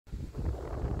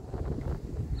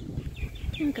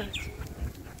on guys.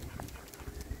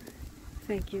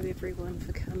 Thank you everyone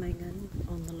for coming in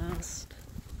on the last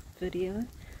video.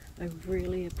 I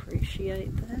really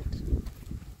appreciate that.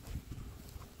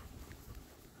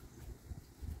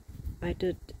 I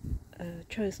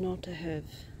chose not to have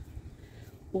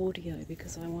audio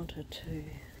because I wanted to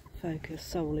focus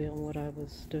solely on what I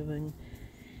was doing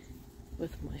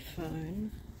with my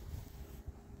phone.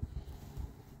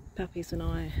 Puppies and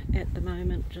I at the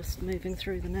moment just moving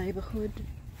through the neighbourhood.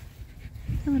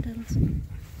 Come on, Dallas.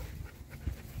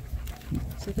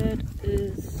 So that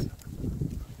is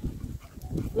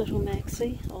little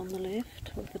Maxie on the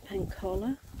left with the pink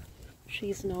collar.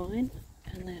 She's 9,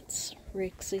 and that's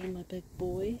Rexy, my big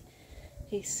boy.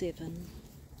 He's 7.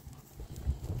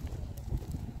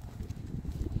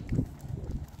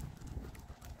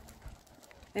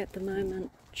 At the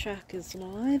moment Chuck is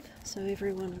live, so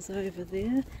everyone is over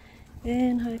there,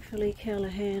 and hopefully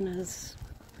Callahan is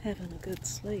having a good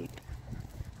sleep.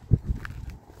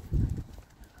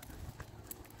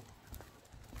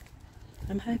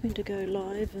 I'm hoping to go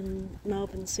live in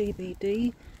Melbourne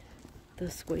CBD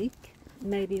this week,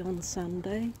 maybe on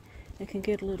Sunday. It can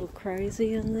get a little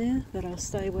crazy in there, but I'll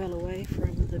stay well away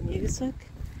from the music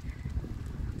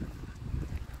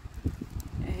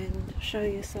and show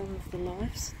you some of the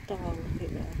lifestyle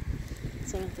here,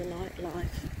 some of the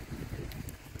nightlife.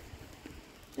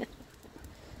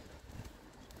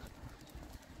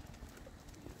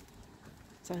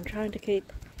 So I'm trying to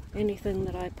keep anything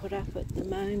that I put up at the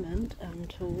moment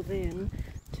until then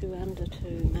to under 2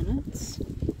 minutes,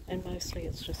 and mostly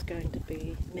it's just going to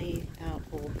be me out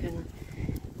walking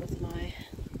with my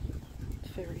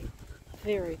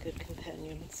very good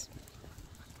companions.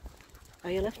 Oh,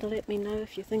 you'll have to let me know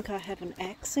if you think I have an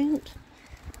accent.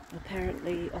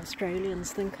 Apparently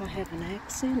Australians think I have an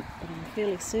accent, but I'm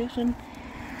fairly certain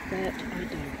that I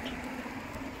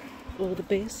don't. All the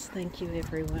best. Thank you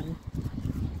everyone.